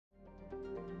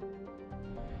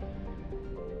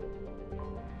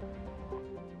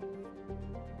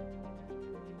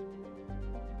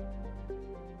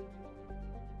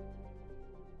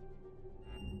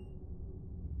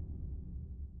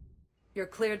You're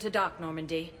cleared to dock,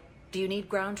 Normandy. Do you need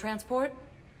ground transport?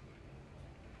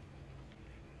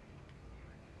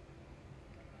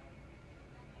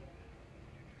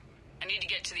 I need to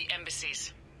get to the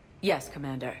embassies. Yes,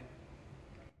 Commander.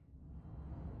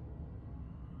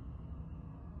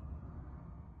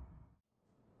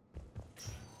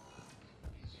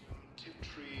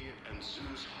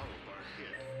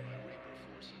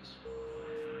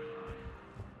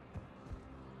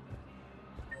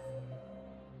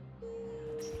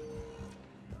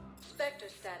 Spectre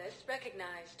status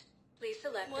recognized. Please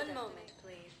select one moment,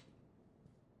 please.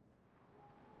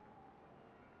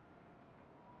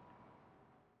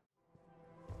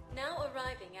 Now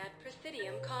arriving at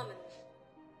Presidium Commons.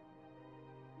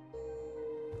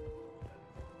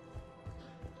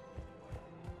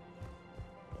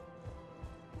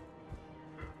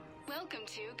 Welcome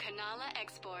to Kanala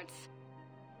Exports.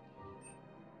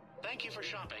 Thank you for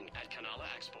shopping at Kanala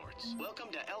Exports. Welcome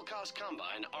to Elkos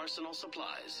Combine Arsenal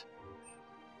Supplies.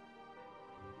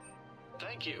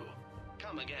 Thank you.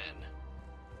 Come again.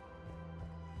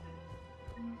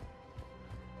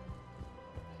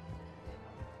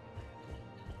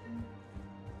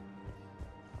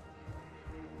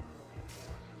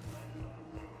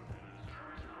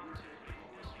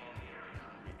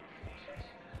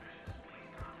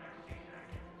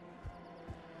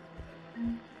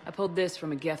 I pulled this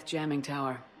from a Geth jamming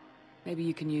tower. Maybe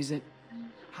you can use it.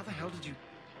 How the hell did you...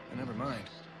 Oh, never mind.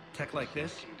 Tech like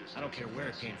this, I don't care where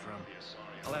it came from.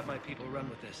 I'll have my people run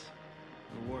with this.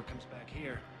 When the war comes back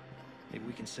here, maybe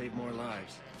we can save more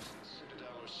lives.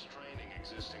 Citadel are straining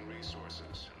existing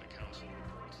resources, and the Council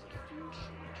reports that food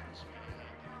shortages may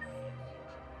happen.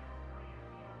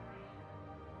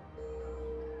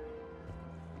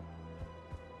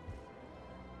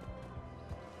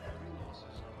 Heavy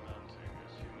losses are mounting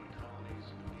as human colonies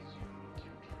in Elysium,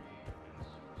 Q-Tree, and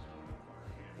Susan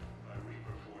are hit by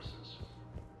Reaper forces.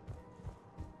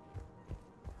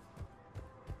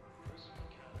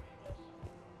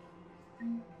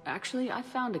 Actually, I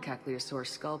found a Cancliosaur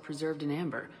skull preserved in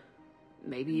amber.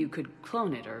 Maybe you could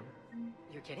clone it, or...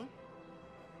 You're kidding?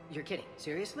 You're kidding.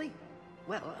 Seriously?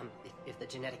 Well, if the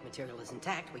genetic material is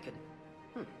intact, we could...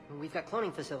 We've got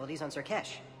cloning facilities on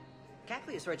Surkesh.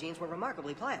 Cancliosaur genes were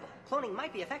remarkably pliable. Cloning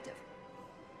might be effective.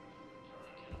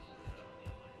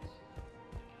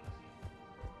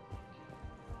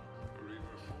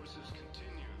 Reaper forces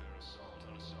continue their assault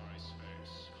on Asari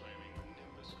space, claiming the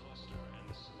Nimbus cluster and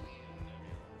the Selenium Nebula.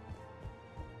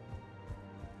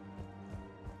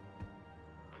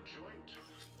 A joint...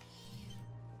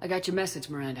 I got your message,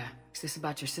 Miranda. Is this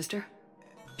about your sister?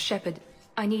 Shepard,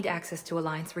 I need access to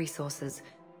Alliance resources.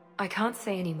 I can't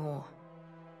say any more.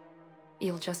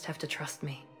 You'll just have to trust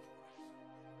me.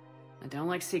 I don't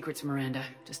like secrets, Miranda.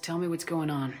 Just tell me what's going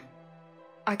on.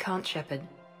 I can't, Shepard.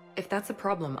 If that's a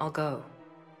problem, I'll go.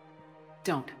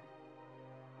 Don't.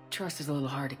 Trust is a little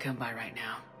hard to come by right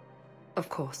now. Of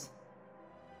course.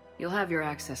 You'll have your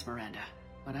access, Miranda,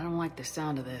 but I don't like the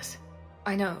sound of this.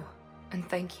 I know, and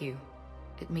thank you.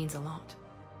 It means a lot.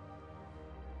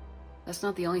 That's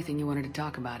not the only thing you wanted to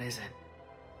talk about, is it?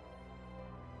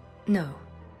 No.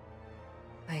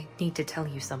 I need to tell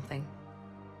you something.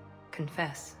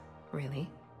 Confess, really.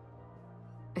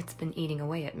 It's been eating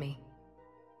away at me.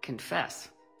 Confess?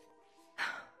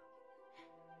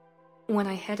 When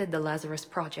I headed the Lazarus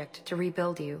Project to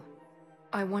rebuild you,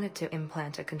 I wanted to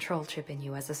implant a control chip in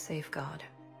you as a safeguard.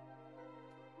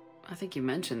 I think you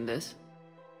mentioned this.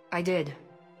 I did.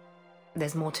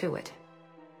 There's more to it.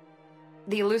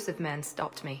 The elusive man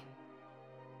stopped me.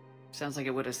 Sounds like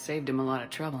it would have saved him a lot of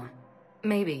trouble.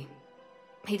 Maybe.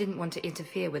 He didn't want to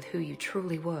interfere with who you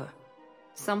truly were.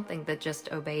 Something that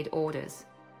just obeyed orders.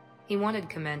 He wanted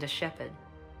Commander Shepard.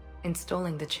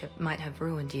 Installing the chip might have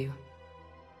ruined you.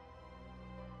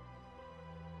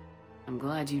 I'm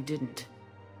glad you didn't.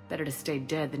 Better to stay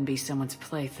dead than be someone's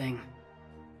plaything.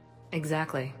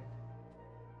 Exactly.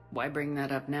 Why bring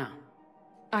that up now?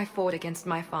 I fought against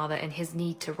my father and his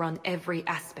need to run every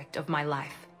aspect of my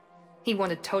life. He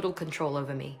wanted total control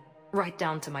over me, right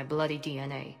down to my bloody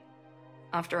DNA.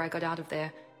 After I got out of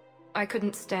there, I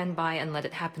couldn't stand by and let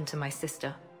it happen to my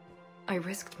sister. I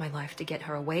risked my life to get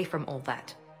her away from all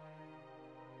that.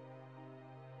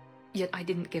 Yet I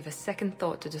didn't give a second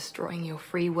thought to destroying your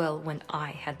free will when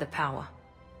I had the power.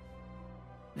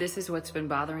 This is what's been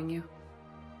bothering you?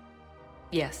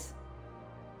 Yes.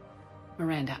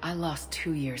 Miranda, I lost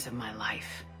 2 years of my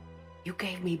life. You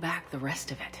gave me back the rest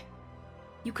of it.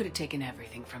 You could have taken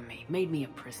everything from me, made me a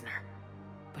prisoner.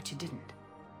 But you didn't.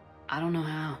 I don't know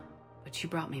how, but you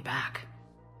brought me back.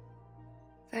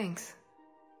 Thanks.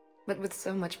 But with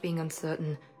so much being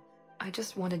uncertain, I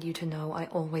just wanted you to know I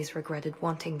always regretted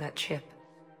wanting that chip.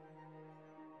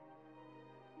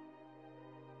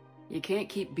 You can't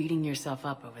keep beating yourself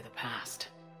up over the past.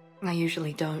 I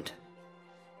usually don't.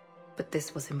 But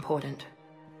this was important.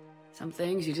 Some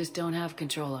things you just don't have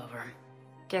control over.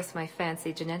 Guess my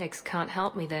fancy genetics can't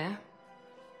help me there.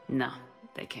 No,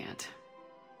 they can't.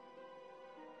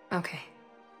 Okay.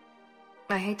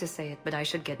 I hate to say it, but I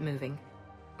should get moving.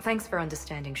 Thanks for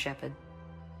understanding, Shepard.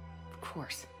 Of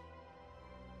course.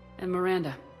 And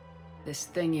Miranda, this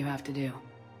thing you have to do.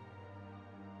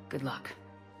 Good luck.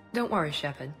 Don't worry,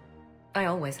 Shepard. I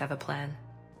always have a plan.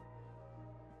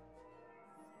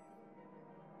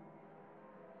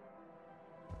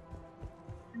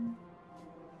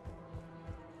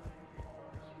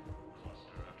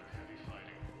 Cluster after heavy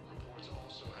fighting. Reports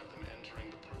also have them entering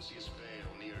the Perseus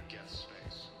Vale near Geth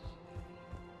space.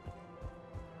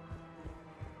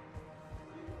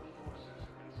 Reaper forces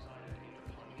have been sighted in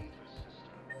the Prometheus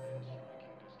system within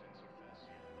striking distance of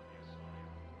Thessia via Citadel.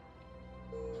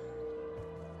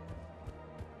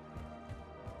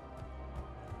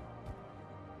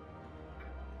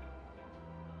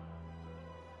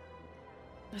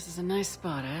 This is a nice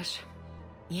spot, Ash.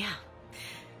 Yeah.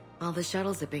 All the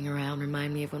shuttles zipping around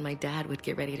remind me of when my dad would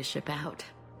get ready to ship out.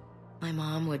 My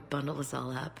mom would bundle us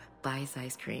all up, buy us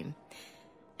ice cream,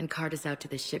 and cart us out to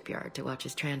the shipyard to watch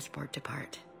his transport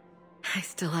depart. I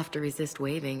still have to resist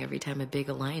waving every time a big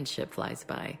Alliance ship flies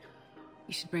by.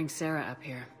 You should bring Sarah up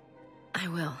here. I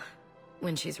will,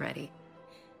 when she's ready.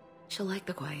 She'll like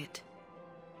the quiet.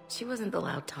 She wasn't the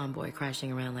loud tomboy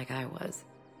crashing around like I was.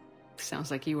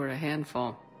 Sounds like you were a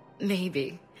handful.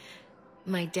 Maybe.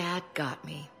 My dad got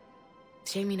me.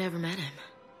 Shame you never met him.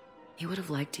 He would have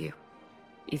liked you.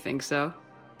 You think so?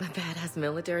 A badass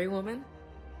military woman?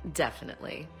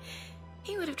 Definitely.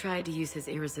 He would have tried to use his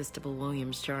irresistible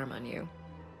Williams charm on you.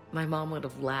 My mom would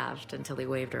have laughed until he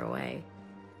waved her away.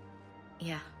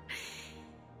 Yeah.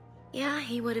 Yeah,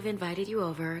 he would have invited you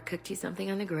over, cooked you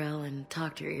something on the grill, and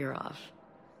talked your ear off.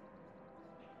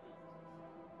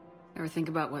 Ever think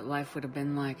about what life would have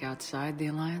been like outside the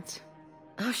Alliance?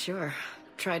 Oh, sure.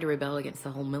 Tried to rebel against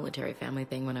the whole military family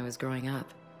thing when I was growing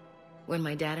up. When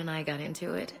my dad and I got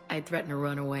into it, I'd threaten to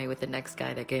run away with the next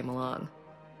guy that came along.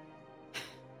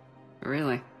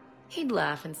 Really? He'd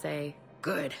laugh and say,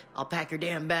 "Good, I'll pack your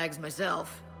damn bags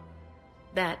myself."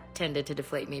 That tended to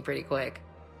deflate me pretty quick.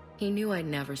 He knew I'd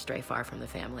never stray far from the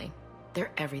family.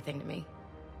 They're everything to me.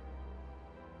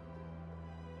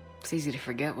 It's easy to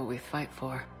forget what we fight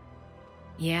for.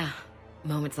 Yeah,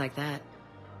 moments like that.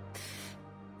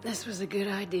 This was a good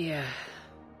idea.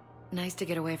 Nice to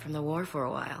get away from the war for a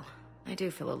while. I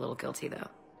do feel a little guilty, though.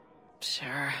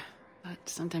 Sure, but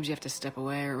sometimes you have to step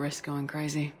away or risk going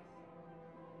crazy.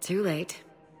 Too late.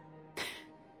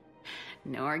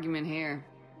 No argument here.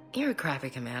 You're a crappy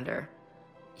commander.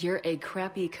 You're a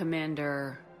crappy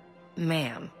commander.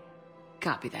 Ma'am.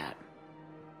 Copy that.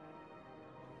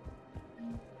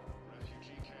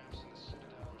 Refugee camps in the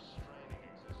Citadel are straining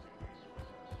existing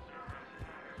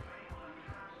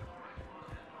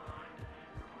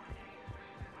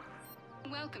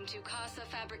resources. Welcome to Casa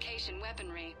Fabrication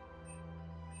Weaponry.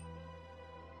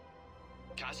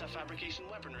 Casa Fabrication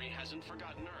Weaponry hasn't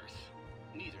forgotten Earth.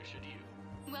 Neither should you.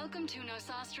 Welcome to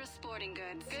Nosastra Sporting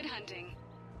Goods. Good hunting.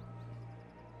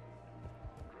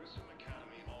 Gruesome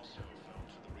Academy also fell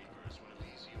to the Reapers when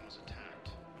Elysium was attacked.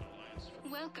 Alliance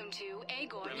Welcome to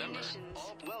Agor Remember, Munitions.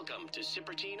 welcome to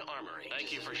Cipertine Armory.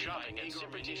 Thank you for shopping at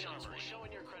Cipertine Armory. Show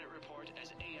in your credit report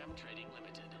as AM Trading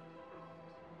Limited.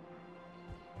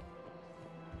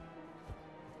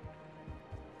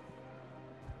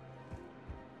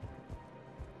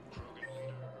 Krogan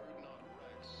leader Erdnot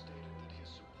Rex stated that his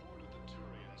support of the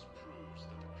Turians proves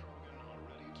that the Krogan are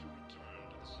ready to return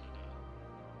to the Citadel.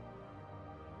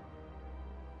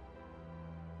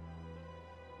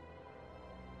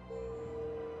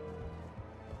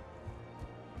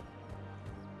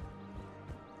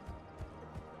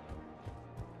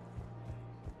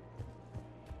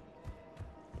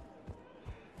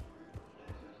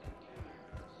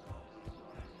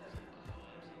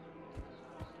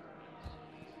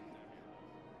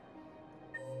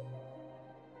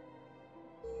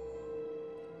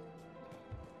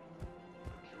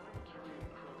 A joint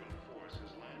Turian-Krogan force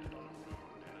has landed on a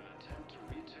moon in an attempt to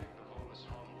retake the Volus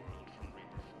homeworld from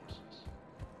Reaper forces.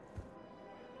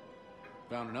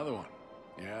 Found another one.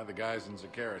 Yeah, the guys in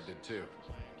Zakara did too.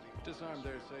 Disarmed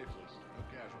there safely. No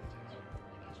casualties.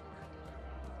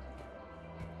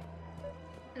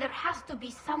 There has to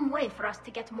be some way for us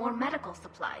to get more medical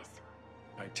supplies.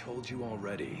 I told you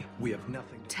already. We have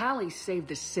nothing to... Tally saved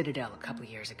the Citadel a couple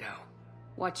years ago.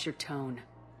 Watch your tone.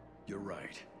 You're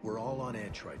right. We're all on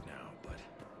edge right now, but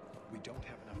we don't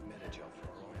have enough metagel for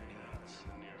our own needs.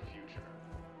 In the near future.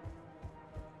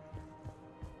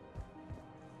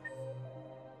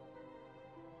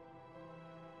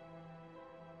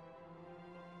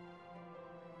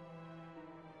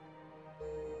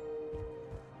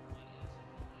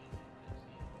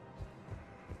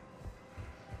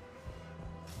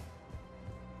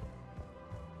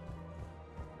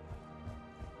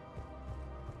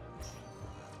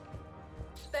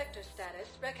 Spectre status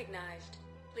recognized.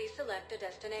 Please select a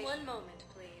destination. One moment,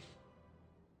 please.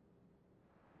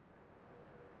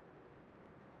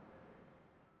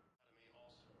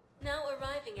 Now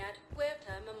arriving at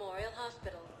Huerta Memorial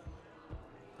Hospital.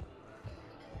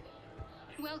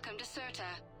 Welcome to Certa.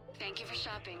 Thank you for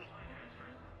shopping.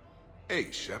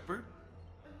 Hey, Shepard.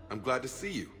 I'm glad to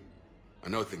see you. I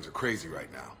know things are crazy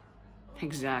right now.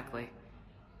 Exactly.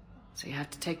 So you have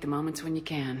to take the moments when you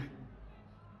can.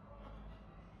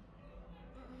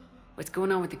 What's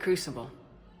going on with the Crucible?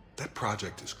 That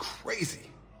project is crazy.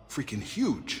 Freaking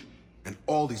huge. And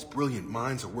all these brilliant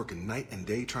minds are working night and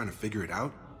day trying to figure it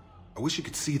out. I wish you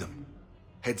could see them.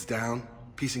 Heads down,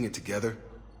 piecing it together.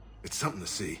 It's something to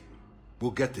see.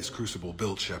 We'll get this Crucible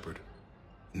built, Shepard.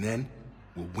 And then,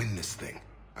 we'll win this thing.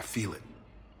 I feel it.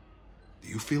 Do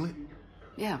you feel it?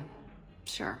 Yeah,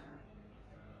 sure.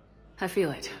 I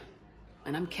feel it.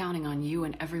 And I'm counting on you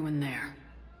and everyone there.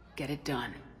 Get it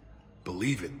done.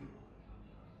 Believe it.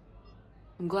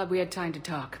 I'm glad we had time to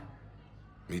talk.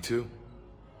 Me too.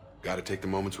 Gotta take the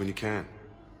moments when you can.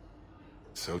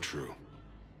 So true.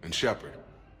 And Shepard,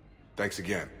 thanks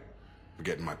again for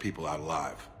getting my people out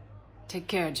alive. Take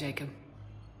care, Jacob.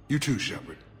 You too,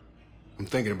 Shepard. I'm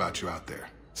thinking about you out there.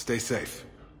 Stay safe.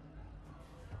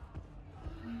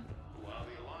 While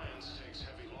the Alliance takes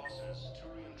heavy losses,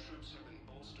 Turian troops have been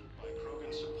bolstered by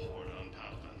Krogan support on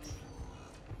Palaven.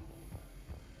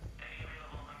 Any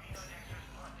available amino-dextrose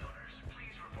blood donors,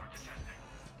 please report to testing.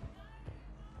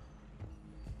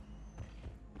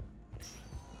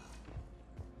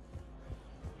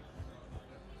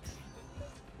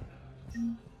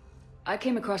 I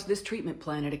came across this treatment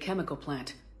plan at a chemical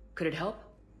plant. Could it help?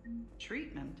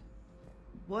 Treatment?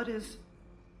 What is...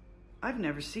 I've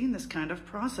never seen this kind of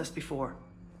process before.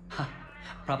 Huh.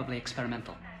 Probably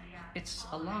experimental. It's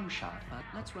a long shot, but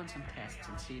let's run some tests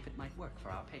and see if it might work for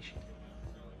our patient.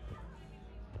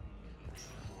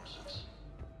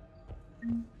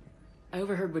 I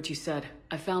overheard what you said.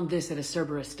 I found this at a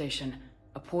Cerberus station.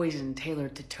 A poison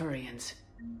tailored to Turians.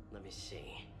 Let me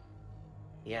see.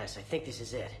 Yes, I think this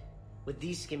is it. With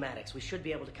these schematics, we should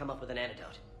be able to come up with an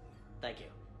antidote. Thank you.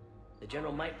 The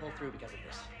General might pull through because of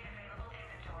this.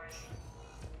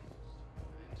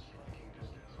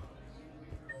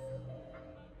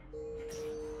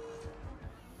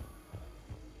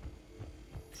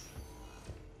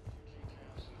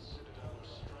 Camps in the Citadel are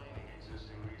straining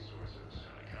existing resources,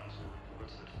 and the Council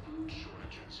reports that food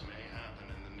shortages may happen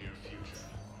in the near future.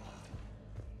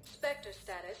 Spectre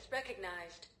status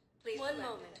recognized. Please One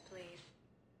moment, please.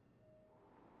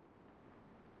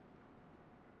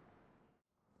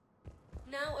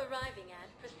 Now arriving at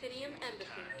Presidium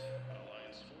Embassy.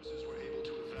 Alliance forces were able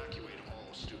to evacuate all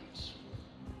students.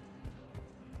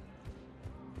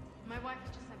 My wife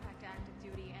was just sent back to active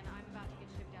duty, and I'm about to get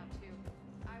shipped out too.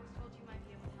 I was told you might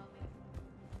be able to help me.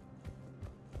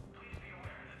 Please be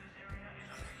aware that this area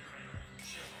is under threat.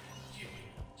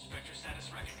 Human. Spectre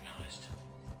status recognized.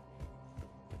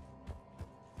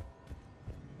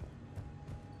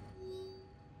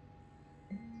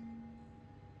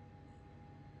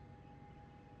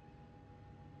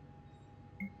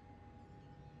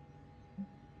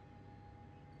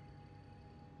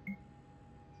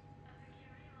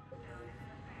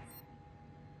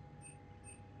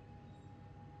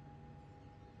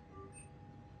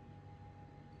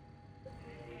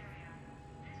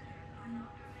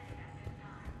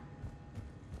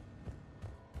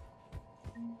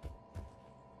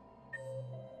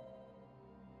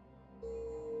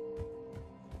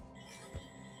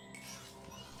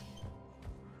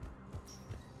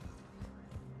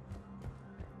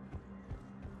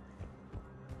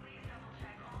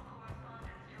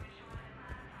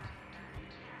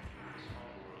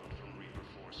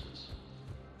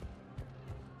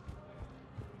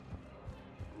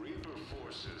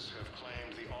 Forces have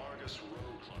claimed the Argus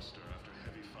Road cluster after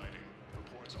heavy fighting.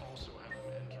 Reports also have them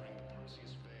entering the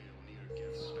Perseus Vale near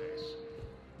Geth Space.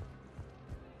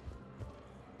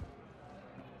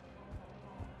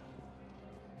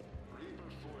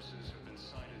 Reaper forces have been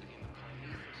sighted in the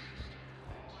Prometheus system.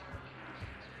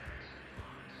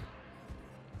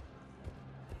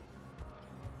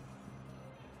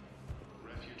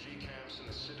 Refugees refugee camps in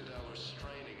the Citadel are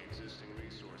straining existing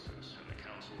resources, and the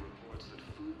Council reports that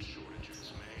food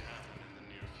shortages may happen in the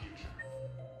near future.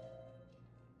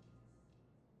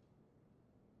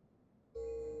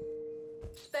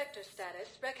 Spectre status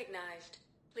recognized.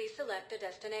 Please select a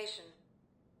destination.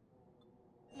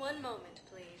 1 moment,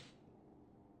 please.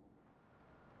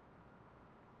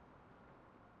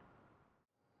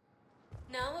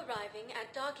 Now arriving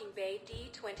at docking bay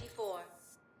D-24.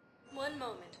 1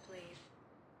 moment, please.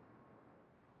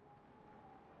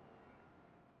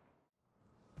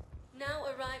 Now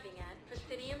arriving at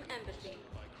Presidium Embassy.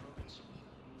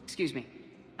 Excuse me.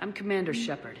 I'm Commander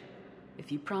Shepard.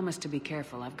 If you promise to be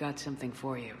careful, I've got something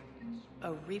for you.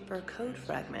 A Reaper code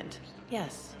fragment.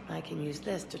 Yes, I can use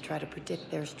this to try to predict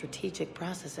their strategic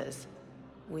processes.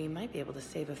 We might be able to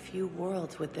save a few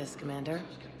worlds with this, Commander.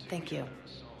 Thank you.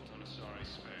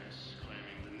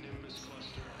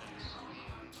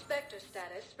 Spectre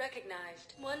status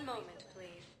recognized. 1 moment,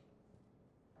 please.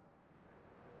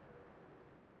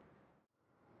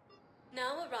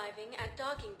 Now arriving at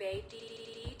docking bay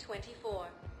D-24.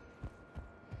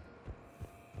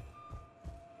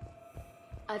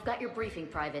 I've got your briefing,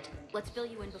 Private. Let's fill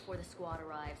you in before the squad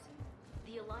arrives.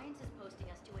 The Alliance is posting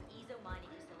us to an